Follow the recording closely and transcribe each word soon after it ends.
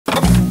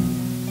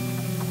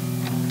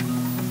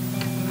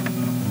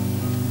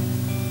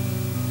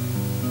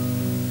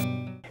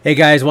Hey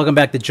guys, welcome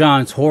back to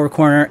John's Horror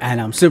Corner, and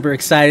I'm super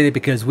excited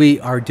because we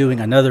are doing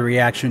another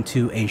reaction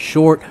to a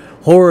short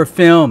horror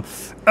film.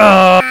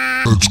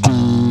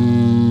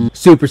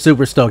 Super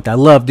stoked. I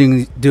love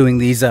doing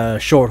these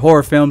short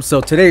horror films.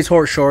 So today's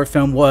short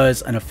film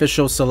was an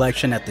official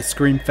selection at the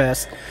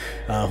Screamfest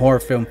Horror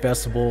Film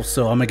Festival.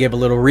 So I'm gonna give a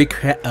little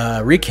recap.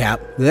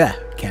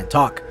 Can't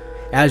talk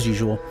as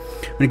usual.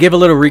 I'm gonna give a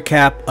little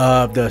recap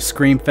of the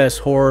Screamfest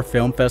Horror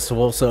Film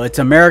Festival. So it's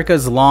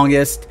America's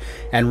longest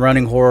and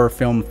running horror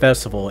film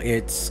festival.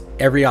 It's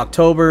every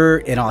October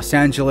in Los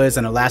Angeles,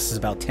 and it lasts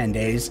about 10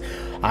 days.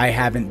 I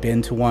haven't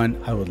been to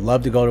one. I would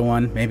love to go to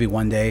one. Maybe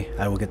one day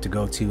I will get to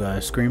go to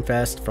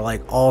Screamfest for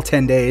like all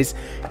 10 days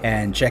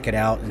and check it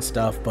out and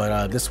stuff.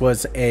 But this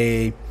was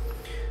a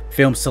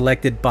film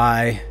selected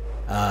by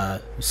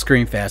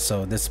Screamfest,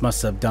 so this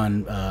must have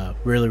done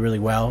really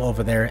well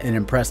over there and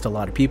impressed a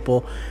lot of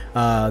people.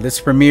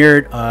 This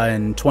premiered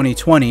in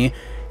 2020,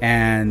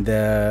 and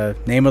the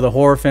name of the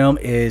horror film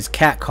is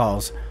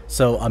Catcalls.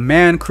 So a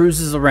man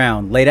cruises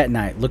around late at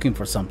night looking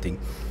for something.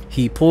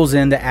 He pulls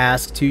in to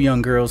ask two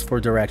young girls for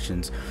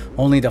directions,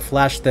 only to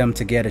flash them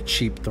to get a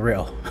cheap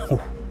thrill.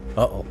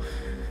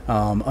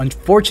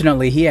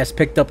 Unfortunately, he has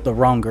picked up the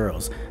wrong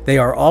girls. They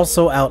are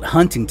also out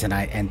hunting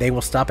tonight, and they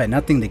will stop at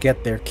nothing to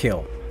get their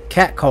kill.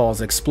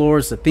 Catcalls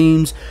explores the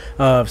themes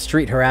of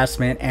street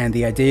harassment and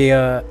the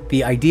idea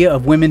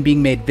of women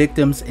being made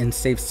victims in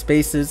safe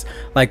spaces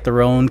like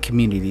their own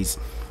communities.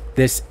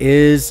 This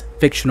is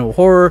fictional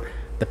horror.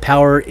 The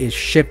power is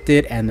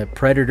shifted and the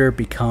predator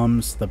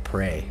becomes the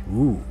prey.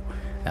 Ooh,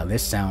 now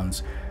this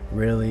sounds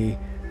really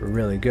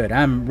good.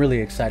 I'm really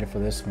excited for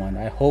this one.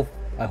 I hope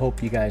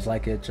you guys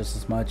like it just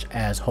as much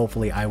as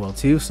hopefully I will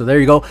too. So there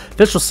you go,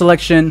 official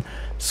selection,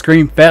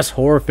 Screamfest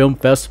Horror Film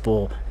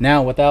Festival.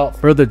 Now without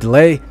further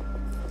delay,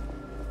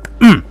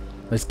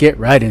 let's get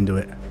right into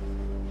it.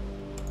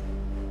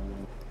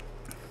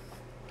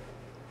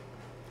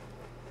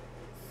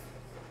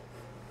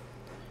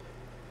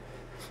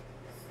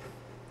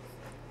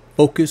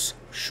 Focus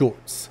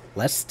shorts,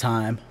 less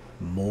time,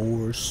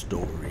 more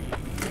story.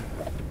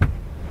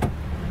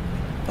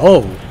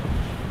 Oh,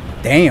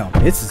 damn,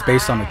 this is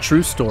based on a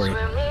true story.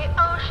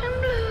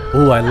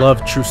 Oh, I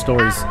love true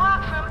stories.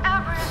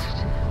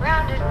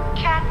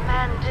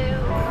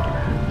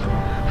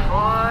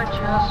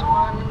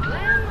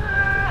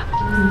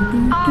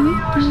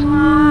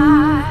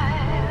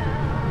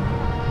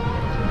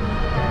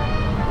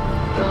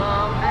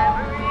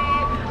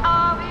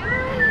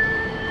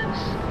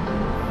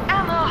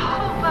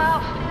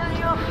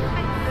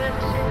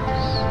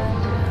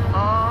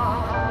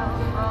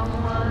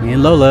 Me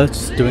and Lola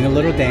just doing a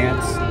little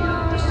dance.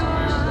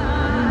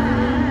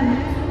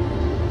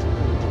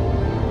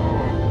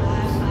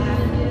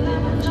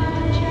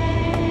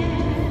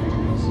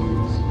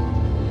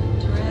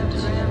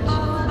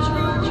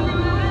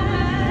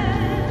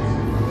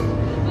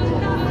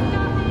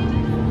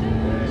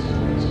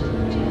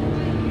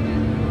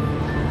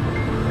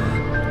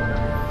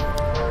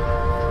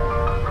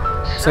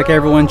 Looks like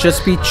everyone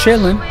just be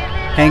chilling,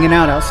 hanging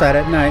out outside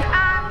at night.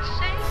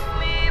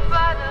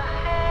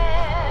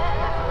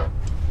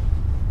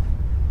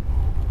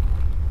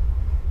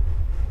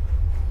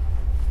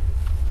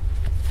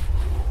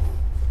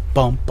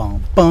 Bum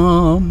bum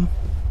bum.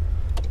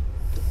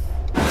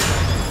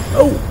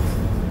 Oh,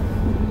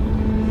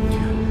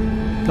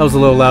 that was a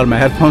little loud in my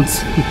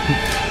headphones.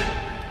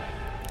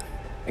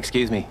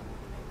 Excuse me.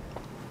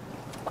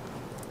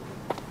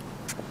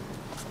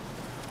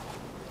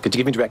 Could you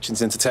give me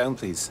directions into town,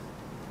 please?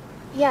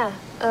 Yeah,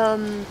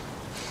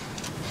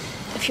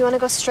 if you want to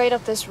go straight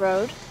up this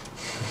road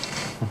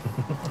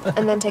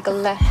and then take a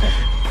left.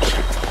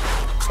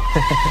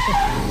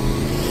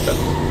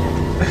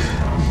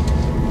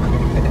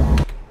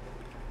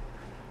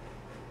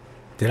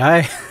 Did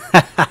I?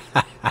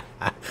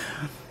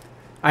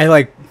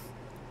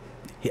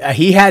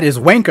 He had his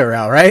wanker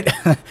out, right?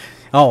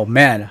 Oh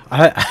man.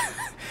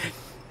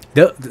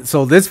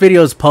 So this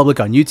video is public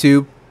on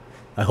YouTube.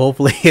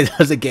 Hopefully it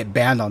doesn't get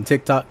banned on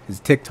TikTok,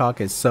 because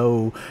TikTok is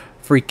so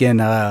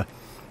freaking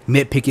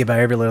nitpicky about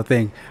every little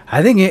thing.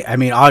 I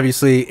mean,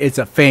 obviously it's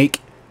a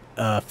fake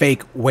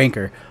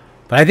wanker,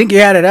 but I think he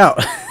had it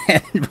out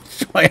and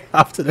showing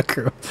off to the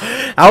crew.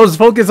 I was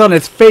focused on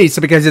his face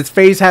because his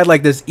face had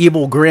like this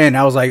evil grin.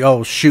 I was like,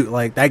 oh shoot,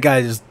 like that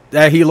guy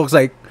he looks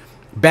like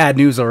bad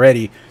news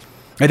already.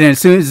 And then as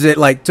soon as it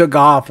like took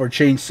off or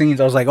changed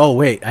scenes, I was like, oh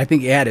wait, I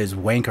think he had his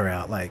wanker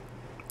out, like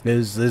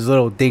his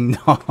little ding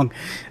dong.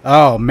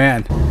 Oh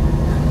man,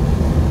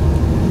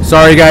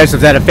 sorry guys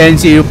if that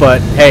offends you, but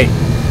hey,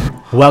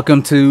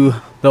 welcome to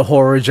the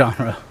horror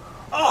genre.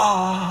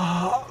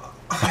 Oh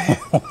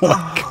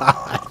my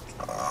god.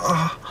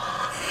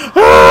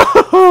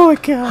 Oh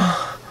my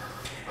god.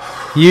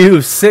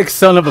 You sick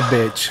son of a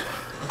bitch.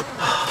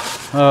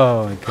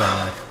 Oh my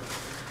god.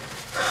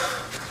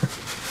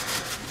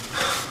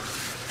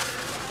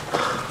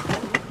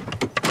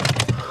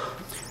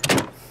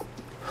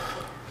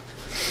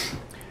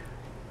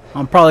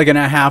 I'm probably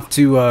gonna have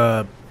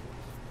to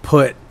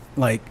put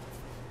like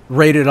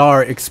rated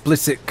R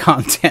explicit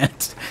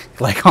content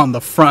like on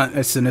the front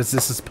as soon as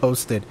this is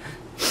posted.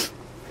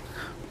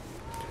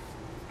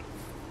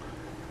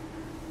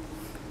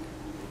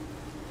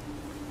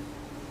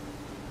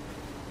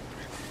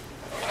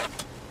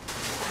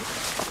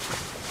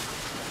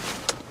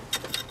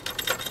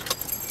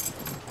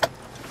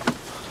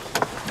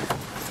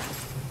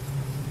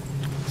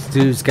 This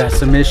dude's got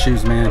some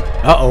issues, man.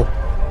 Uh-oh.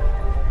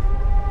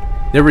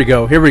 There we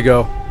go. Here we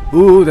go.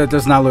 Ooh, that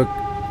does not look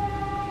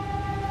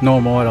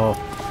normal at all.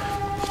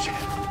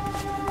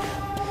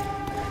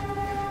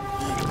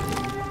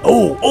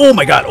 Oh, oh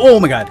my god, oh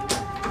my god.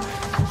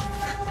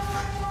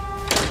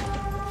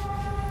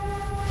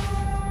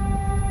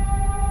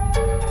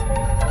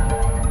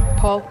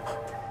 Paul,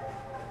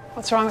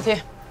 what's wrong with you?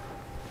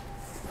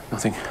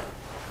 Nothing.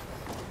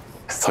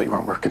 I thought you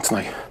weren't working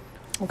tonight.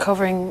 I'm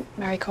covering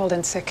Mary called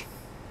in sick.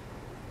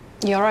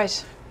 You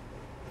alright?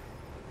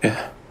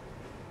 Yeah,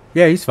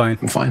 Yeah, he's fine.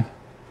 I'm fine.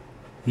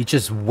 He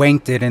just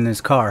wanked it in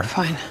his car.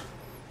 Fine.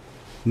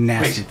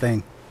 Nasty Wait.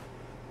 thing.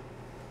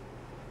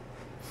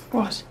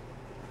 What?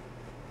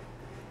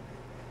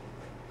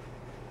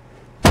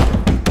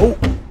 Oh,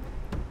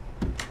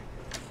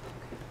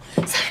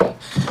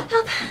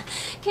 Help!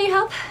 Can you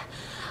help?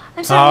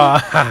 I'm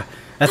sorry.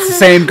 that's the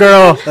same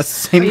girl. That's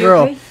the same Are you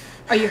girl. okay?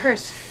 Are you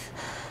hurt?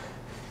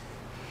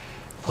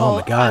 Oh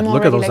my god, I'm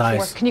look at already those late for eyes.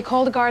 work. Can you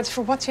call the guards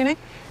for what's your name?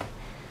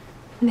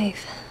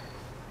 Maeve.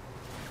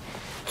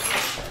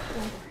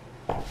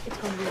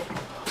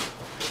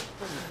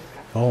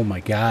 Oh my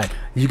god.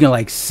 You can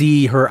like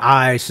see her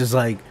eyes just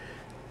like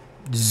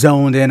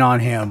zoned in on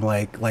him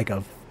like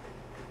a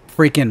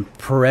freaking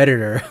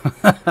predator.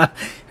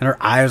 And her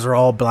eyes are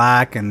all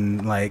black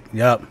and like,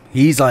 yep.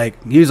 He's like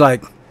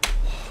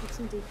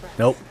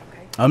nope.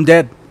 I'm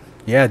dead.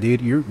 Yeah,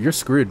 dude, you're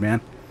screwed,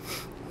 man.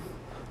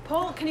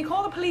 Paul, can you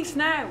call the police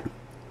now?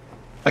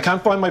 I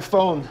can't find my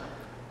phone.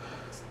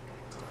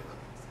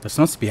 They're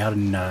supposed to be out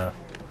in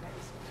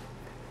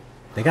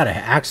they got an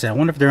accent. I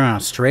wonder if they're in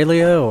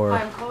Australia or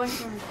I'm calling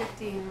from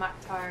 15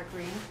 McTire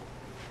Green.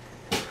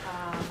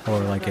 or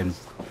like in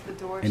The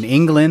door in she's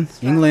England.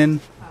 strapped, England.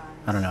 and,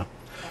 I don't know.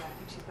 I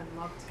think she's been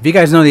mugged. If you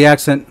guys know the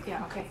accent,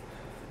 Yeah, okay.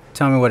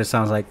 tell me what it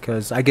sounds like,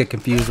 because I get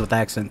confused with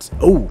accents.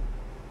 Oh!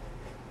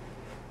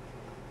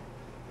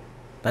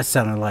 That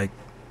sounded like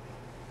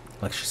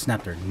she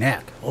snapped her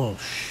neck. Oh,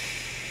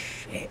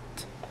 shit.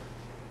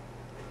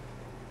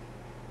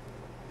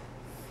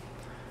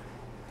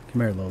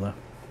 Come here, Lola.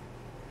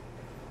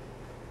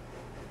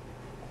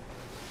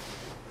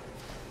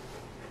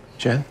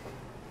 Jen?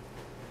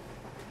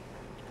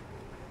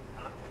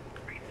 Hello?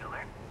 Are you still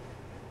there?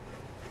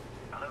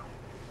 Hello?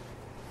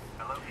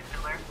 Hello? You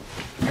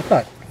still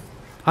there?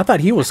 I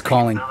thought he was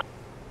calling.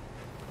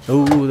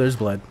 Oh, there's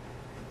blood.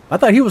 I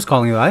thought he was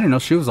calling you. I didn't know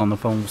she was on the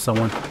phone with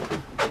someone.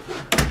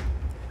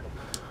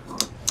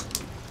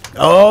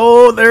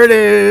 Oh, there it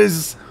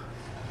is.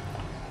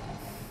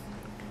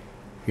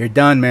 You're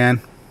done,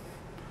 man.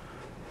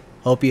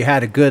 Hope you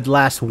had a good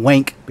last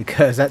wank,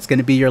 because that's going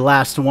to be your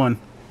last one.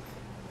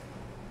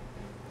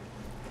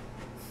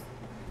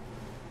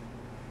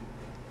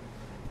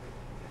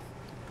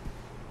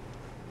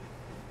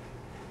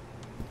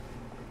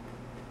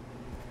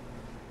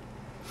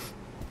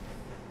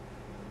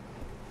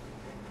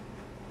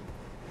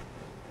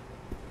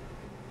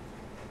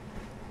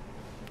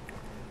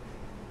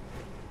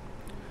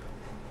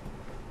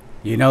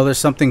 You know there's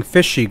something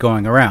fishy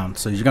going around,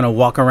 so you're gonna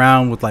walk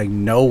around with like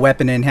no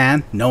weapon in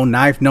hand, no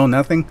knife, no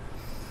nothing.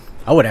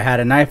 I would have had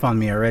a knife on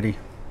me already.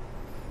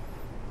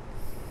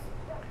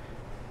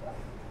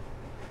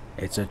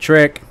 It's a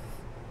trick.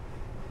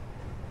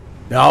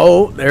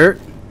 Oh, there.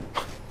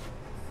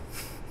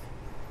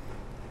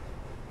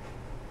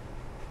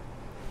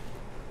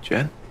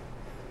 Jen?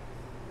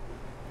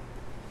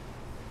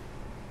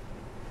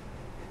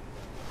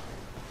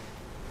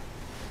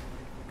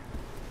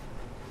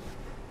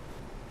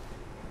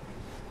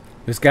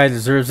 This guy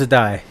deserves to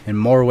die in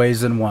more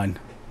ways than one.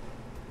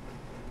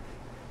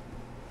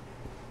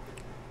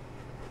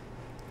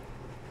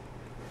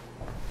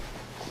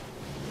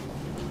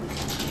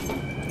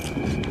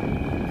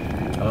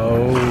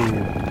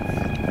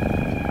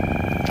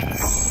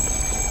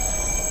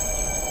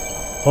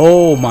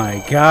 Oh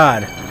my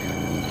god.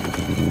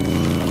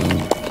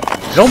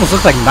 It almost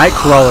looks like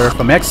Nightcrawler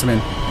from X-Men.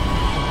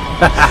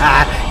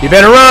 You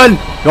better run!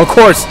 Of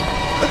course.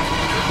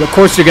 Of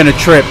course you're gonna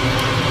trip.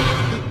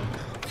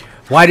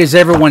 Why does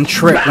everyone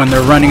trip when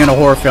they're running in a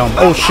horror film?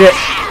 Oh shit.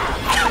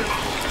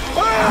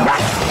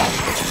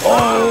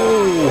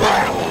 Oh.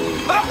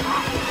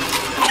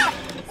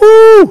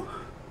 Woo!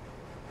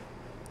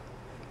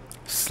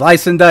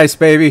 Slice and dice,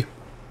 baby.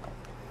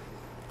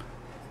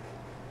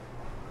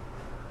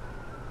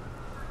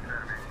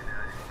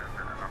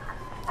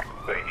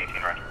 Wait,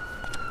 18 Roger.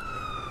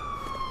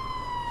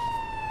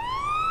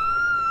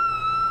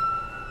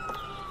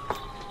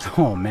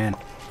 Oh man.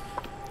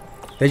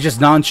 They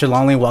just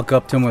nonchalantly walk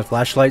up to him with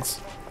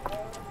flashlights.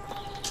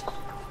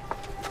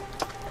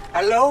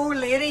 Hello,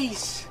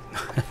 ladies.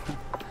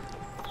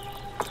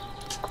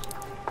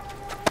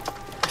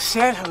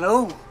 said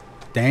hello.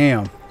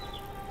 Damn.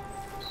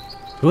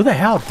 Who the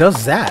hell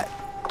does that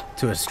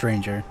to a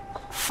stranger?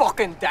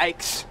 Fucking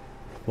dykes.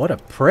 What a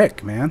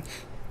prick, man.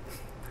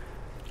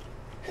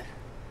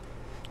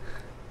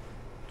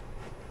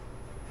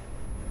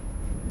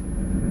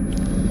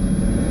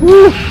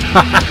 Woo!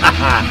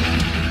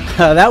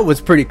 That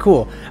was pretty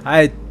cool.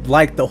 I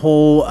like the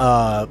whole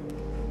I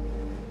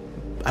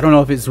don't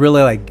know if it's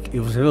really like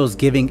if it was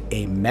giving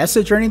a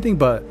message or anything,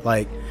 but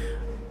like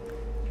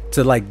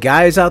to like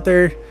guys out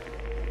there,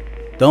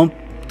 don't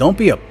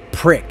be a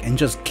prick and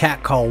just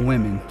catcall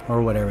women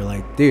or whatever.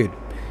 Like, dude,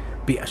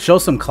 show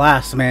some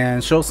class,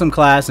 man. Show some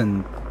class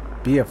and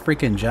be a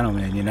freaking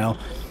gentleman, you know?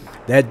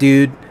 That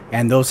dude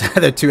and those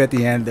other two at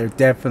the end, they're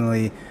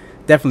definitely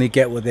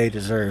get what they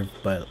deserve.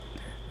 But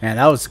man,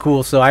 that was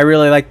cool. So I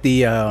really like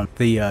the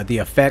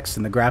effects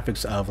and the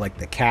graphics of like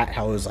the cat,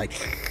 how it was like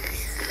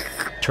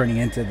turning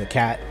into the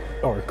cat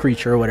or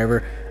creature or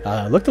whatever.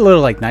 Looked a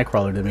little like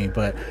Nightcrawler to me,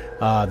 but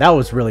that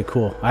was really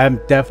cool. I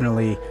could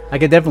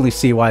definitely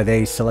see why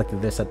they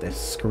selected this at the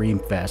Scream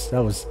Fest. That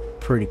was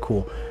pretty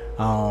cool.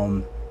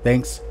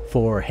 Thanks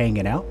for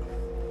hanging out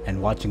and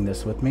watching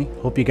this with me.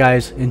 Hope you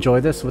guys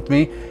enjoy this with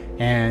me,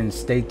 and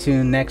stay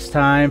tuned next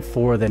time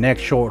for the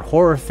next short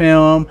horror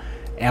film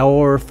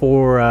or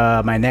for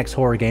my next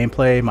horror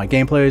gameplay. My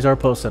gameplays are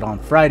posted on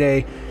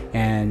Friday,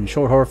 and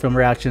short horror film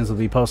reactions will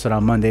be posted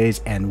on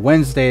Mondays and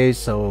Wednesdays.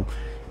 So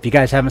if you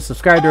guys haven't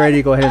subscribed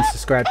already, go ahead and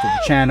subscribe to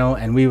the channel,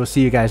 and we will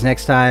see you guys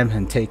next time,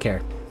 and take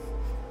care.